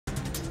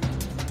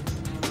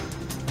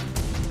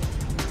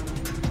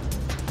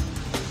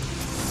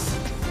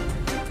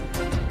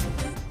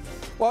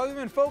While we've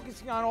been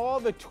focusing on all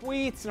the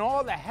tweets and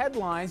all the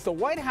headlines, the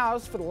White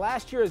House for the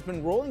last year has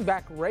been rolling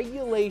back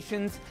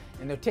regulations,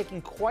 and they're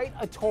taking quite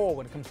a toll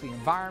when it comes to the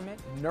environment,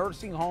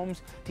 nursing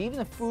homes, to even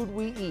the food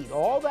we eat.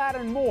 All that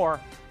and more,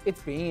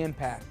 it's being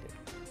impacted.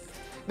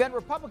 Then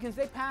Republicans,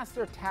 they passed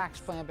their tax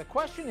plan. The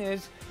question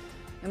is,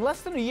 in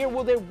less than a year,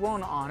 will they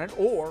run on it,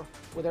 or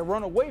will they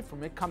run away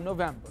from it come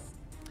November?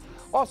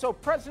 Also,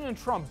 President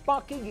Trump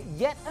bucking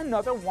yet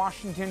another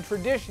Washington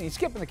tradition. He's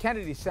skipping the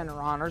Kennedy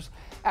Center honors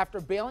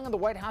after bailing on the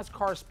White House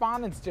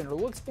Correspondents' Dinner.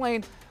 We'll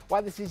explain why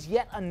this is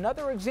yet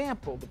another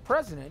example of the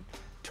president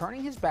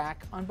turning his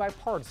back on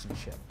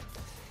bipartisanship.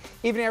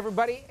 Evening,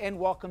 everybody, and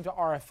welcome to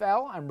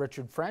RFL. I'm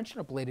Richard French,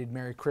 and a belated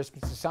Merry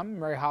Christmas to some and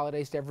Merry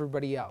Holidays to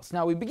everybody else.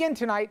 Now, we begin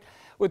tonight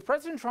with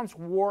President Trump's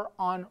war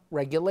on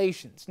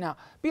regulations. Now,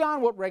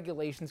 beyond what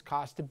regulations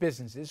cost to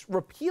businesses,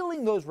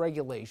 repealing those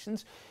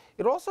regulations,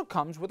 it also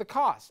comes with a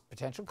cost,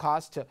 potential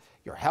cost to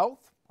your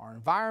health, our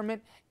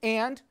environment,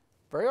 and,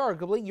 very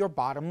arguably, your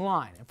bottom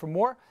line. And for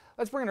more,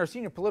 let's bring in our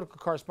senior political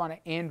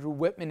correspondent, Andrew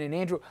Whitman. And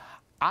Andrew,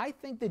 I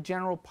think the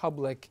general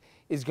public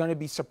is going to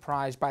be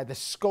surprised by the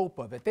scope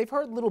of it. They've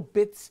heard little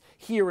bits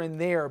here and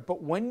there,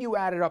 but when you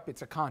add it up,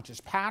 it's a conscious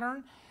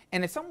pattern,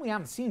 and it's something we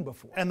haven't seen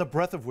before. And the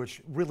breadth of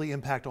which really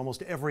impact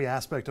almost every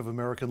aspect of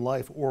American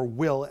life, or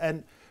will.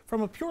 And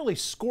from a purely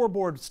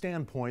scoreboard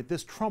standpoint,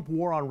 this Trump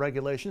war on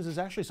regulations is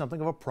actually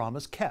something of a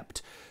promise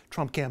kept.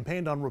 Trump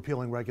campaigned on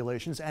repealing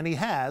regulations, and he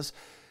has.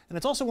 And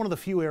it's also one of the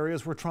few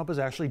areas where Trump has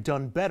actually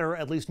done better,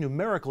 at least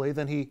numerically,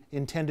 than he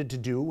intended to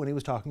do when he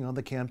was talking on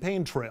the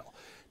campaign trail.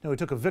 Now, he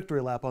took a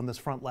victory lap on this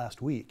front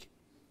last week.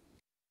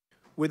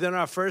 Within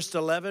our first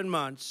 11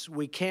 months,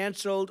 we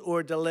canceled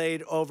or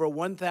delayed over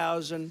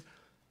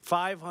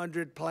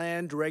 1,500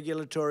 planned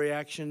regulatory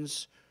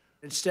actions.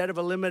 Instead of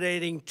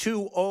eliminating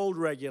 2 old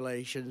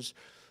regulations,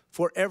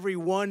 for every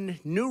 1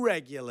 new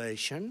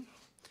regulation,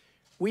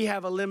 we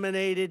have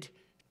eliminated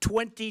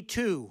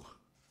 22.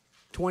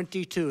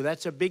 22.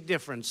 That's a big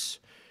difference.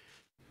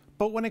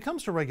 But when it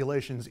comes to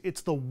regulations,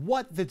 it's the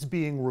what that's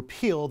being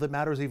repealed that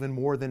matters even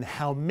more than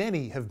how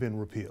many have been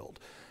repealed.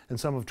 And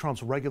some of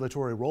Trump's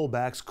regulatory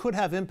rollbacks could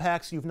have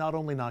impacts you've not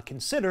only not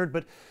considered,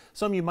 but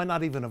some you might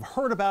not even have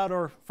heard about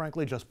or,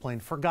 frankly, just plain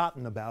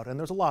forgotten about. And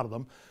there's a lot of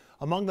them.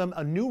 Among them,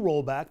 a new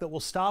rollback that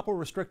will stop or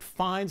restrict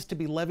fines to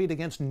be levied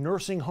against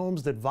nursing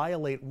homes that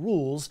violate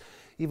rules,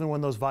 even when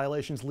those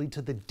violations lead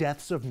to the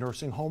deaths of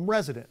nursing home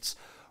residents.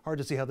 Hard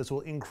to see how this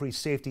will increase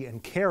safety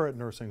and care at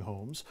nursing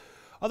homes.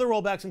 Other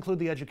rollbacks include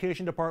the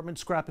Education Department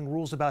scrapping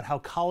rules about how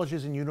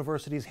colleges and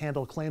universities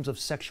handle claims of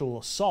sexual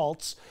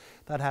assaults.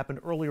 That happened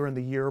earlier in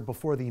the year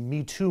before the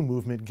Me Too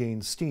movement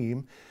gained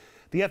steam.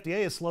 The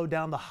FDA has slowed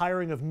down the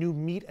hiring of new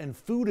meat and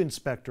food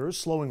inspectors,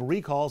 slowing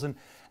recalls and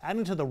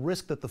adding to the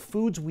risk that the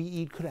foods we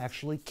eat could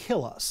actually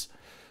kill us.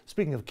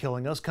 Speaking of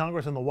killing us,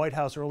 Congress and the White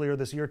House earlier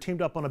this year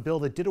teamed up on a bill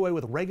that did away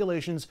with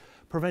regulations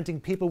preventing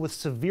people with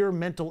severe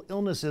mental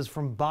illnesses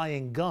from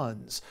buying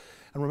guns.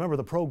 And remember,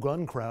 the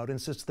pro-gun crowd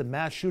insists that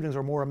mass shootings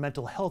are more a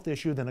mental health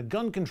issue than a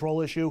gun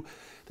control issue.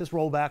 This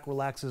rollback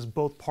relaxes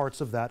both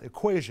parts of that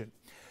equation.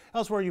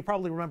 Elsewhere, you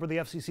probably remember the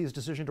FCC's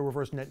decision to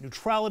reverse net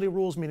neutrality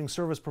rules, meaning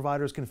service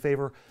providers can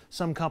favor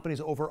some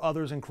companies over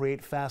others and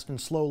create fast and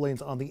slow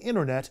lanes on the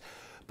internet.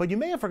 But you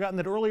may have forgotten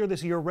that earlier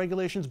this year,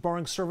 regulations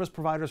barring service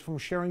providers from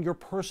sharing your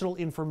personal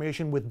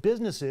information with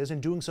businesses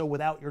and doing so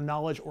without your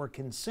knowledge or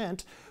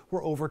consent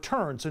were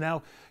overturned. So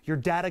now your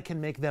data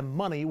can make them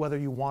money whether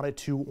you want it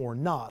to or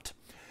not.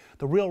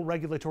 The real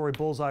regulatory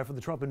bullseye for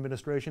the Trump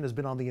administration has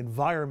been on the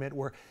environment,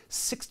 where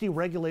 60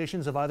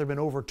 regulations have either been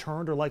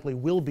overturned or likely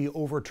will be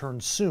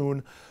overturned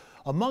soon.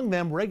 Among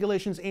them,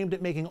 regulations aimed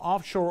at making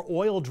offshore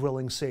oil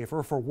drilling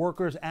safer for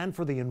workers and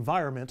for the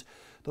environment.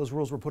 Those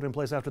rules were put in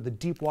place after the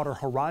Deepwater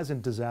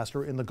Horizon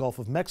disaster in the Gulf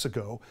of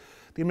Mexico.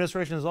 The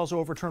administration has also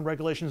overturned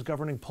regulations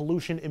governing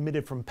pollution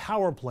emitted from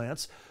power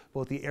plants.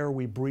 Both the air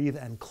we breathe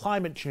and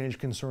climate change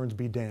concerns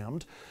be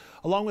damned,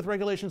 along with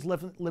regulations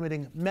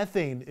limiting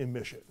methane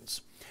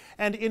emissions.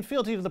 And in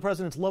fealty to the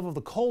president's love of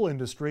the coal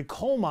industry,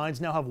 coal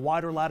mines now have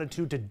wider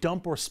latitude to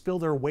dump or spill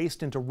their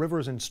waste into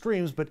rivers and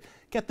streams. But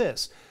get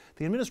this,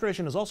 the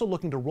administration is also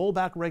looking to roll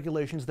back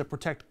regulations that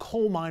protect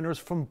coal miners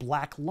from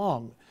black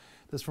lung.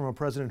 This from a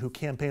president who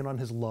campaigned on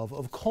his love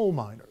of coal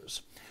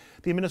miners.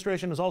 The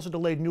administration has also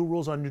delayed new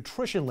rules on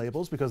nutrition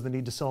labels because the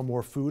need to sell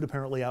more food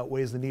apparently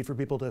outweighs the need for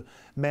people to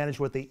manage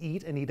what they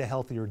eat and eat a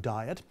healthier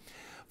diet.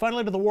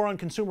 Finally, to the war on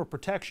consumer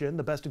protection,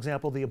 the best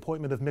example, the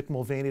appointment of Mick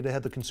Mulvaney to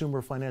head the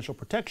Consumer Financial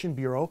Protection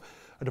Bureau,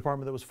 a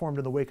department that was formed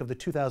in the wake of the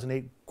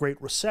 2008 Great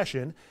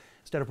Recession.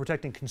 Instead of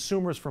protecting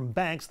consumers from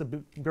banks, the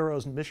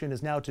Bureau's mission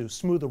is now to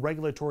smooth the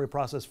regulatory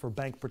process for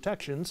bank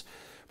protections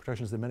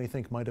that many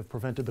think might have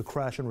prevented the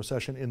crash and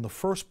recession in the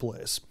first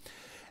place.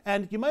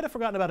 And you might have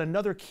forgotten about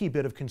another key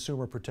bit of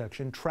consumer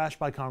protection, trashed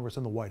by Congress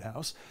and the White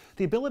House,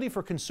 the ability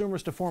for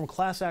consumers to form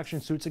class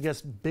action suits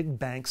against big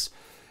banks,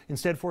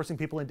 instead forcing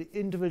people into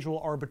individual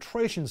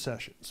arbitration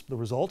sessions. The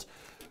result,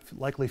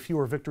 likely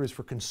fewer victories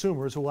for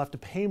consumers who will have to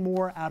pay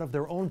more out of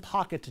their own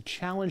pocket to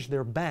challenge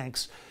their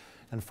banks.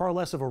 and far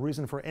less of a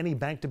reason for any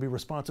bank to be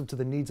responsive to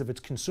the needs of its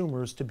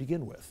consumers to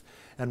begin with.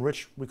 And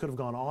Rich, we could have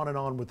gone on and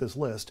on with this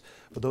list,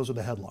 but those are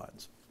the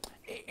headlines.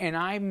 And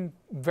I'm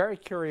very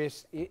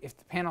curious if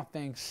the panel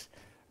thinks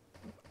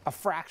a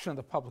fraction of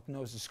the public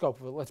knows the scope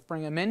of it. Let's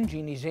bring him in.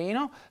 Jeannie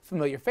Zaino,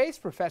 familiar face,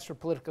 professor of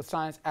political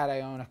science at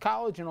Iona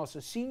College and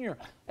also senior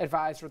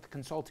advisor at the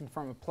consulting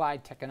firm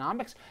Applied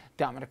Techonomics.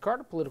 Dominic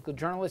Carter, political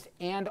journalist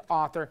and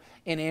author.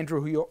 And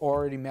Andrew, who you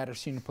already met, our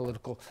senior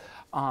political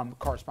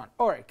correspondent.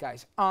 All right,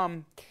 guys.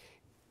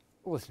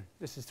 Listen,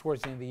 this is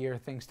towards the end of the year.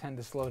 Things tend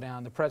to slow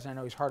down. The president,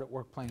 I know he's hard at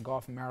work playing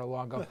golf in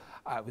Mar-a-Lago.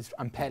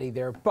 I'm petty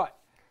there. But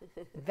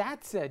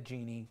that said,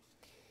 Jeannie,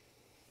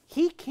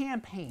 he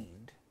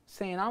campaigned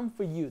saying, I'm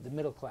for you, the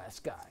middle-class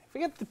guy.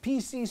 Forget the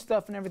PC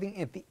stuff and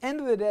everything. At the end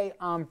of the day,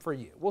 I'm for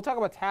you. We'll talk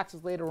about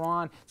taxes later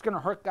on. It's going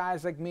to hurt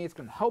guys like me. It's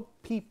going to help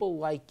people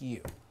like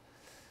you.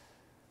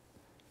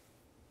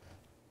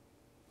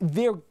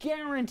 They're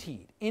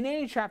guaranteed, in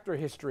any chapter of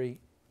history,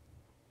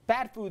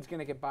 bad food's going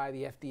to get by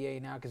the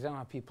FDA now because they don't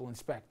have people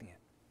inspecting it.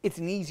 It's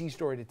an easy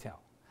story to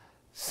tell.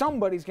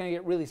 Somebody's going to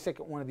get really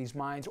sick at one of these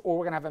mines, or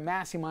we're going to have a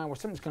massive mine where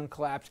something's going to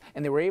collapse,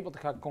 and they were able to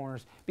cut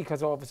corners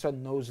because all of a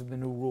sudden those are the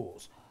new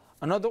rules.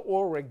 Another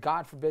oil rig,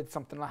 God forbid,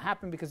 something will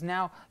happen because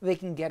now they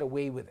can get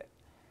away with it.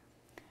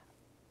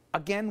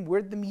 Again,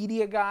 we're the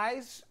media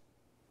guys.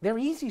 They're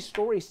easy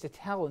stories to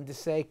tell and to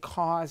say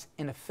cause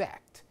and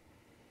effect.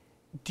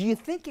 Do you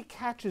think it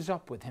catches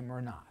up with him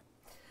or not?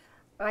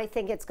 I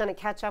think it's going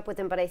to catch up with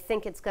him, but I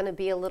think it's going to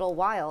be a little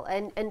while.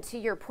 And to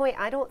your point,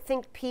 I don't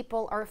think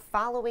people are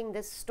following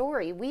this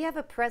story. We have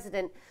a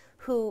president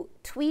who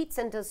tweets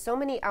and does so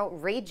many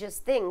outrageous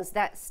things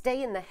that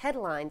stay in the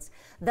headlines,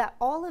 that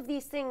all of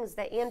these things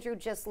that Andrew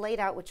just laid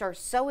out, which are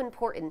so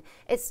important,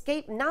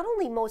 escape not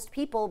only most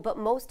people, but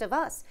most of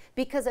us,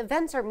 because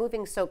events are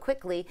moving so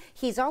quickly.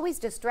 He's always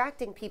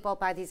distracting people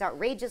by these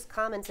outrageous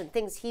comments and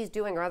things he's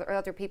doing or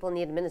other people in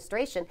the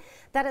administration,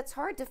 that it's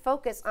hard to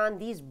focus on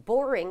these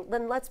boring,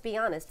 then let's be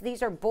honest,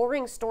 these are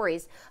boring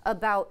stories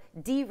about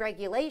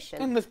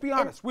deregulation. And let's be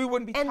honest, we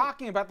wouldn't be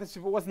talking about this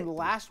if it wasn't the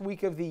last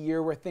week of the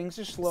year where things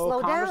are slow.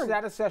 Congress is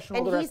out of session.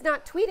 And he's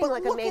not tweeting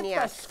like a maniac. Look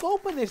at the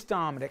scope of this,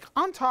 Dominic.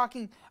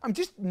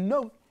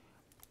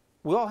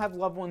 We all have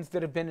loved ones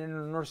that have been in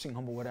a nursing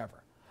home or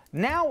whatever.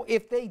 Now,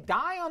 if they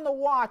die on the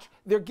watch,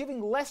 they're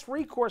giving less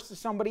recourse to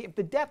somebody if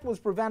the death was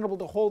preventable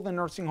to hold the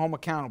nursing home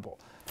accountable.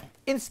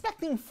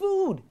 Inspecting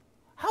food.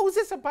 How is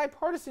this a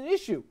bipartisan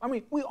issue? I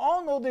mean, we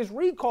all know there's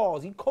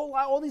recalls, E. coli,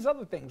 all these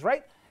other things,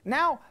 right?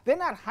 Now, they're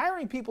not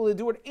hiring people to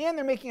do it, and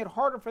they're making it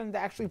harder for them to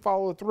actually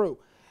follow through.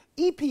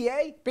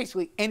 EPA,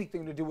 basically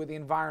anything to do with the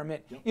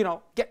environment, you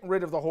know, getting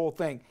rid of the whole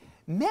thing.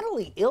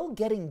 Mentally ill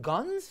getting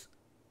guns?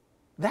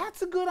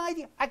 That's a good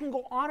idea. I can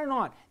go on and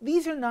on.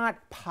 These are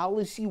not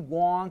policy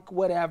wonk,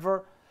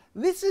 whatever.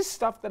 This is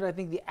stuff that I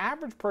think the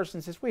average person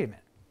says, wait a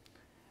minute,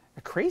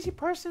 a crazy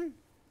person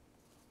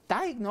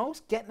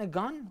diagnosed getting a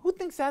gun? Who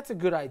thinks that's a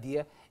good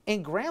idea?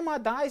 And grandma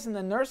dies in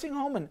the nursing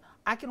home and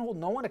I can hold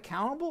no one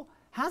accountable?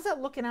 How's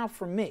that looking out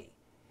for me?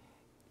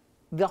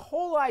 The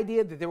whole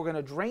idea that they were going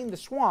to drain the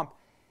swamp,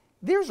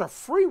 there's a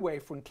freeway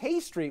from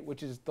K Street,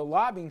 which is the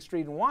lobbying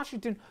street in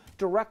Washington,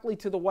 directly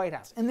to the White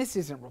House. And this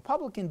isn't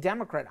Republican,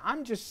 Democrat.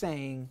 I'm just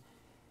saying,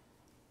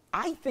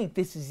 I think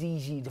this is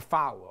easy to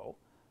follow.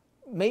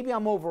 Maybe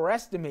I'm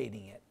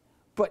overestimating it,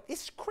 but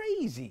it's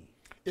crazy.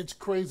 It's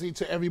crazy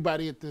to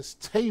everybody at this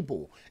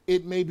table.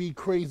 It may be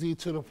crazy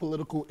to the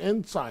political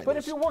insiders. But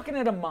if you're working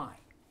at a mine,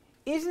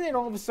 isn't it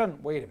all of a sudden,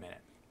 wait a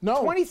minute,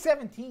 no.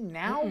 2017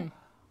 now?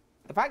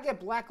 If I get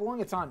black lung,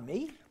 it's on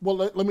me? Well,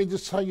 let me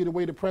just tell you the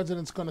way the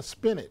president's going to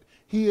spin it.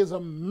 He is a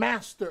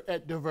master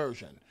at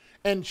diversion.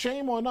 And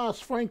shame on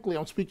us, frankly,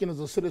 I'm speaking as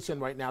a citizen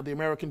right now, the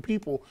American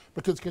people,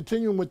 because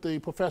continuing with the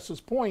professor's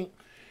point,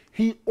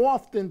 he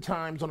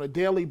oftentimes on a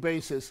daily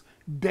basis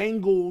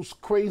dangles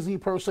crazy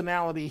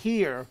personality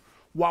here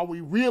while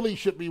we really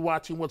should be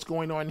watching what's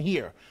going on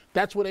here.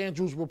 That's what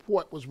Andrew's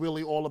report was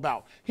really all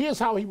about. Here's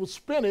how he will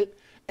spin it,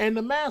 and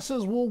the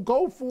masses will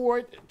go for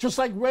it just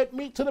like red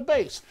meat to the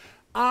base.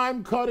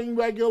 I'm cutting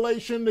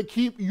regulation to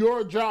keep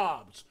your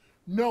jobs.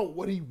 No,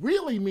 what he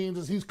really means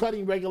is he's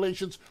cutting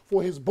regulations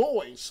for his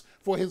boys,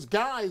 for his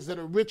guys that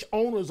are rich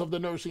owners of the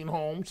nursing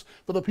homes,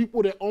 for the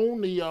people that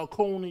own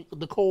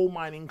the coal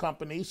mining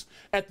companies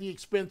at the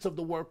expense of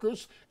the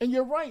workers. And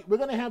you're right, we're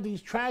going to have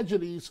these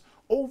tragedies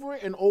over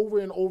and over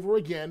and over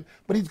again,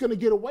 but he's going to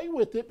get away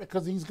with it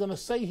because he's going to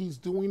say he's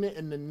doing it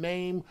in the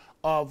name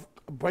of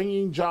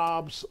bringing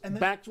jobs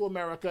back to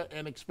America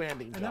and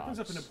expanding jobs. And that brings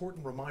up an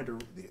important reminder.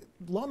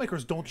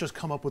 Lawmakers don't just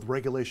come up with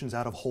regulations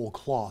out of whole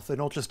cloth. They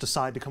don't just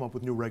decide to come up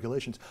with new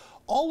regulations.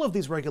 All of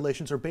these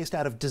regulations are based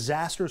out of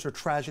disasters or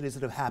tragedies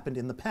that have happened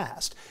in the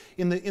past.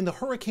 In the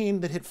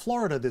hurricane that hit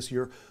Florida this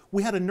year,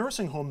 we had a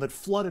nursing home that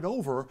flooded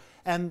over,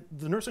 and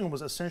the nursing home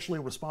was essentially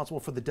responsible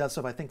for the deaths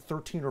of, I think,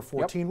 13 or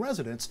 14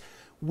 residents.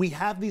 We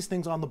have these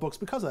things on the books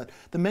because of that.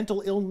 The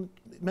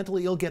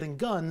mentally ill getting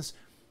guns,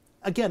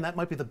 again, that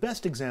might be the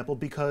best example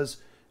because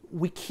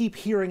we keep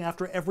hearing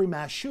after every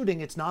mass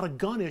shooting, it's not a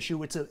gun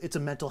issue, it's a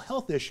mental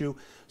health issue.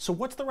 So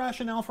what's the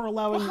rationale for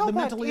allowing the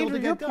mentally ill to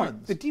get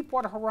guns? The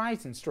Deepwater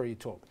Horizon story you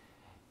told.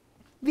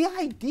 The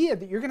idea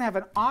that you're going to have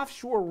an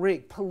offshore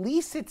rig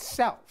police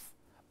itself,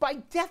 by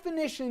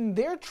definition,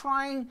 they're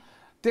trying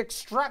to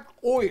extract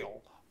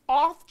oil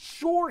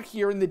offshore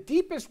here in the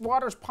deepest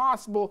waters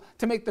possible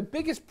to make the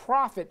biggest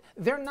profit.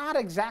 They're not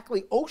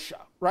exactly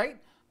OSHA, right?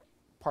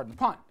 Pardon the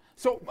pun.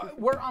 So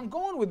where I'm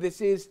going with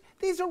this is,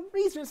 there's a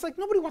reason. It's like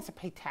nobody wants to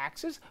pay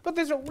taxes, but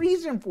there's a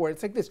reason for it.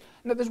 It's like this.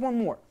 Now, there's one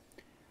more.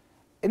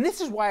 And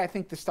this is why I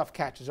think this stuff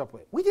catches up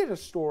with it. We did a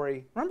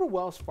story, remember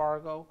Wells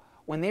Fargo,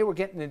 when they were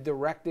getting the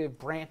directive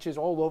branches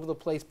all over the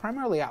place,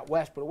 primarily out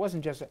west, but it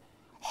wasn't just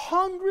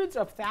hundreds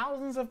of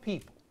thousands of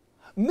people,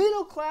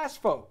 middle-class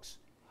folks,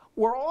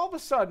 were all of a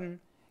sudden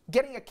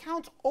getting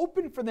accounts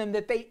open for them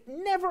that they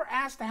never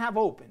asked to have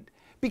opened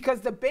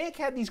because the bank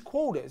had these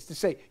quotas to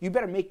say, you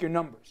better make your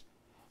numbers.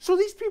 So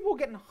these people were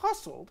getting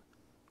hustled,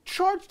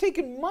 charged,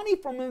 taking money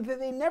from them that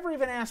they never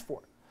even asked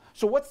for.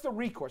 So what's the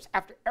recourse?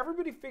 After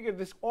everybody figured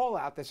this all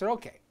out, they said,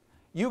 okay,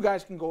 you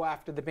guys can go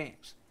after the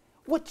banks.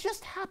 What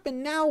just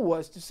happened now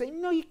was to say,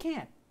 no, you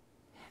can't.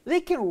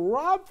 They can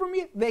rob from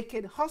you. They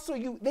can hustle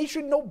you. They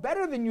should know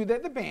better than you. They're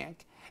the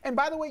bank. And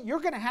by the way, you're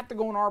going to have to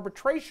go in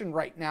arbitration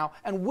right now,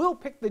 and we'll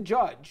pick the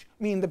judge,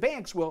 meaning the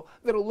banks will,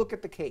 that'll look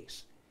at the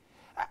case.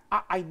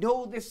 I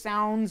know this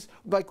sounds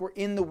like we're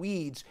in the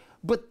weeds,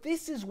 but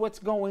this is what's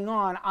going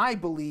on, I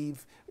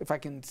believe, if I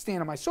can stand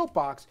on my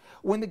soapbox.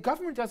 When the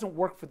government doesn't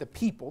work for the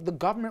people, the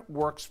government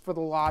works for the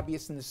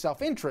lobbyists and the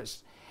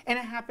self-interest. And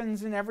it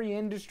happens in every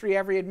industry,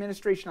 every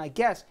administration, I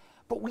guess.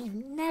 But we've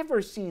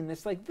never seen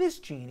this like this,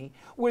 Jeannie,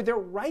 where they're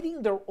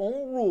writing their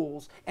own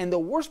rules. And the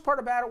worst part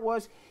about it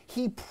was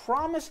he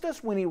promised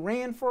us when he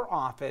ran for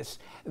office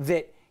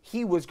that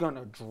he was going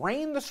to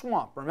drain the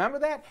swamp. Remember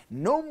that?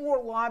 No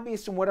more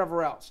lobbyists and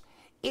whatever else.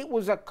 It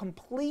was a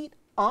complete,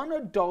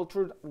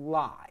 unadulterated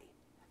lie.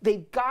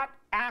 They've got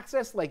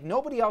access like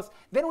nobody else.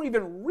 They don't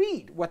even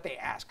read what they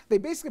ask. They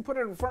basically put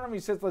it in front of me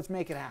and says, let's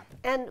make it happen.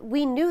 And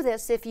we knew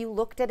this if you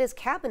looked at his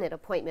cabinet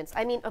appointments.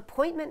 I mean,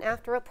 appointment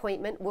after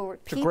appointment were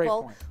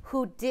people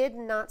who did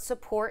not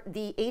support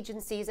the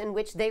agencies in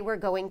which they were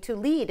going to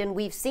lead. And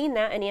we've seen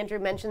that, and Andrew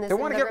mentioned this in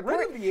the report. They want to get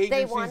rid of the agencies.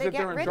 They want to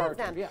get rid of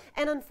them.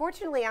 And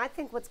unfortunately, I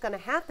think what's going to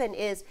happen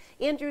is,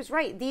 Andrew's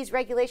right, these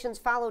regulations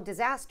follow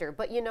disaster.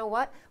 But you know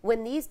what?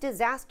 When these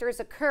disasters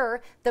occur,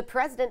 the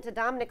president, to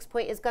Dominic's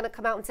point, is going to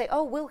come out and say,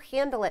 oh, we'll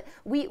handle it.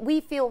 We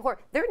feel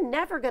horrible. They're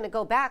never going to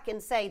go back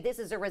and say this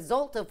is a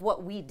result of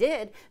what we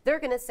did. They're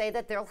going to say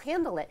that they'll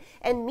handle it.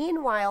 And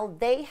meanwhile,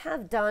 they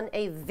have done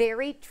a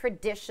very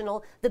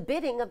traditional, the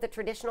bidding of the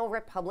traditional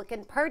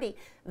Republican Party,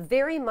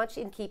 very much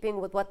in keeping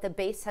with what the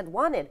base had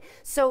wanted.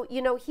 So,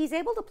 you know, he's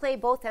able to play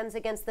both ends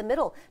against the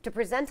middle, to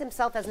present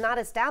himself as not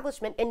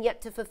establishment and yet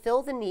to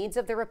fulfill the needs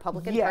of the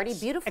Republican Party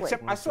beautifully.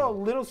 Except I saw a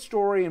little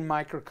story in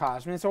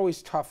microcosm. It's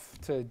always tough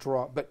to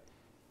draw, but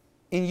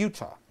in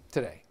Utah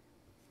today,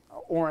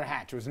 Orrin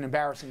Hatch. It was an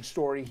embarrassing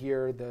story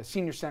here. The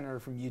senior senator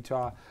from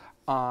Utah,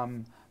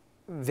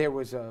 there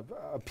was a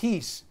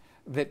piece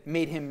that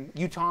made him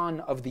Utahan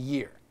of the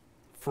Year.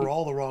 For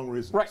all the wrong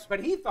reasons. Right,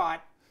 but he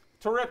thought,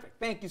 terrific,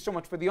 thank you so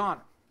much for the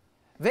honor.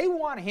 They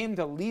want him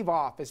to leave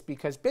office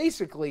because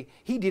basically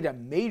he did a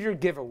major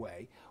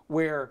giveaway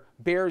where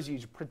bears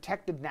use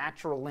protected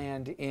natural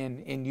land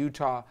in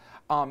Utah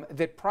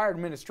that prior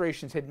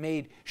administrations had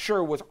made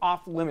sure was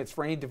off limits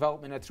for any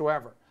development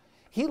whatsoever.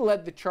 He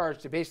led the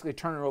charge to basically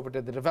turn it over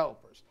to the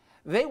developers.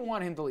 They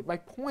want him to leave. My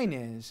point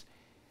is,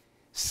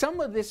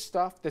 some of this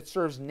stuff that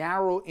serves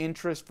narrow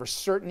interest for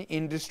certain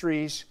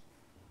industries,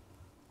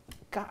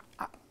 God,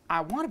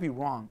 I want to be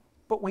wrong,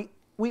 but we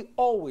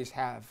always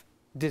have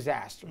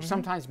disasters,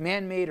 sometimes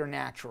man-made or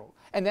natural.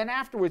 And then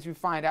afterwards we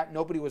find out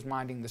nobody was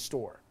minding the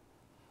store.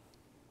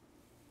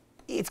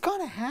 It's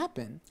going to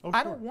happen. Oh, sure.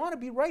 I don't want to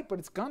be right, but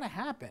it's going to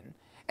happen.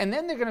 And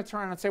then they're going to turn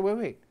around and say,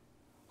 wait,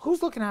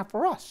 who's looking out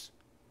for us?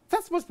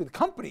 That's supposed to be the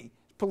company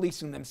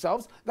policing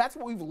themselves. That's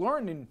what we've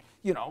learned in,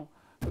 you know,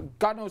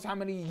 God knows how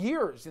many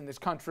years in this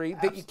country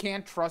that you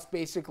can't trust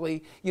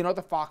basically, you know,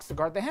 the fox to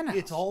guard the hen house.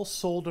 It's all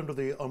sold under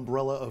the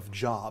umbrella of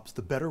jobs.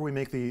 The better we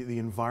make the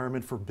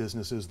environment for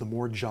businesses, the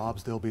more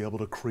jobs they'll be able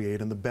to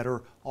create and the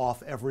better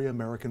off every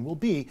American will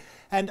be.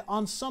 And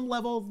on some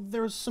level,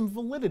 there's some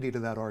validity to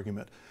that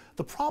argument.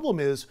 The problem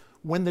is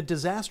when the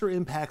disaster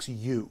impacts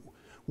you,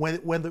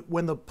 when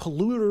the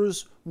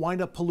polluters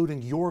wind up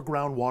polluting your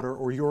groundwater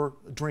or your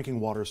drinking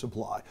water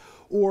supply,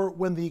 or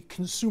when the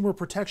consumer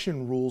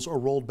protection rules are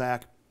rolled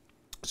back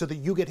so that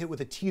you get hit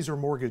with a teaser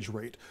mortgage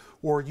rate,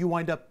 or you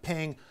wind up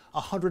paying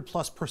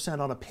 100+%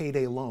 on a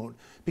payday loan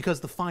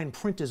because the fine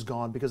print is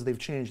gone because they've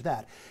changed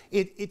that.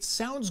 It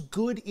sounds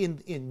good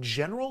in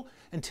general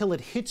until it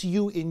hits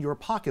you in your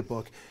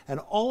pocketbook, and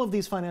all of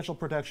these financial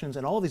protections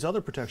and all of these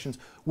other protections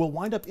will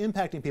wind up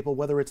impacting people,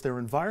 whether it's their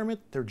environment,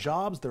 their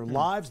jobs, their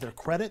lives, their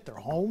credit, their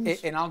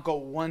homes. And I'll go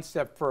one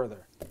step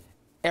further.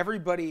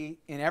 Everybody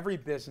in every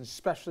business,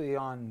 especially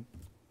on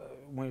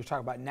when you're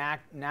talking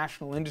about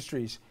national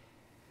industries,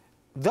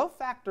 they'll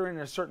factor in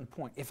at a certain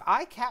point. If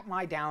I cap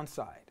my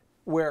downside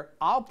where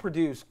I'll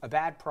produce a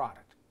bad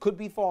product, could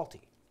be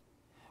faulty,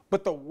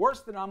 but the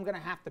worst that I'm going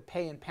to have to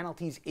pay in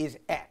penalties is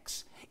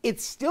X,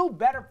 it's still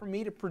better for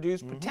me to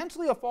produce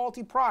potentially a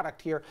faulty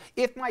product here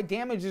if my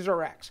damages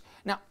are X.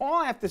 Now,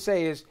 all I have to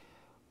say is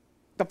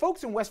the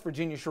folks in West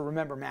Virginia should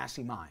remember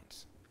Massey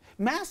Mines.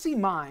 Massey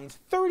Mines,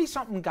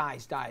 30-something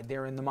guys died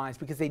there in the mines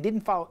because they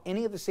didn't follow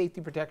any of the safety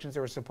protections they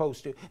were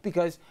supposed to,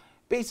 because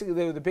basically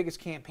they were the biggest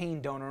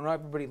campaign donor and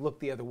everybody looked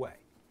the other way.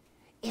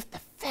 If the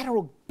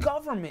federal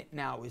government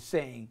now is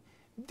saying,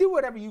 do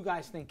whatever you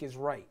guys think is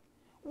right,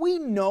 we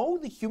know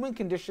the human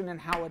condition and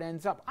how it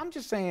ends up. I'm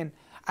just saying,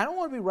 I don't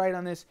want to be right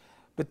on this,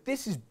 but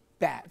this is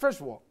bad.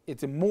 First of all,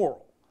 it's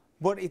immoral,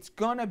 but it's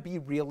going to be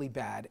really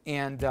bad.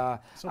 And I'm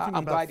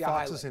glad you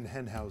highlighted. Foxes in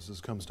hen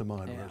houses comes to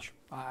mind, Rich.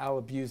 I'll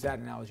abuse that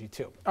analogy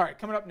too. All right,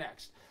 coming up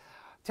next,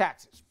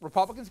 taxes.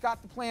 Republicans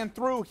got the plan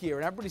through here,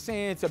 and everybody's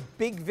saying it's a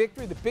big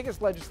victory, the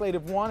biggest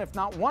legislative one, if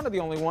not one of the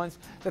only ones,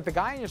 that the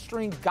guy in your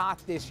string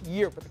got this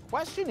year. But the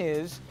question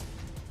is,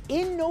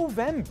 in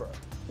November,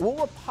 will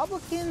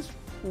Republicans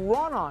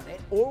run on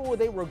it, or will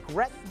they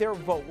regret their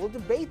vote? We'll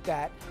debate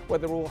that,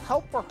 whether it will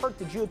help or hurt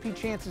the GOP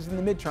chances in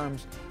the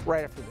midterms,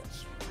 right after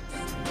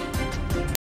this.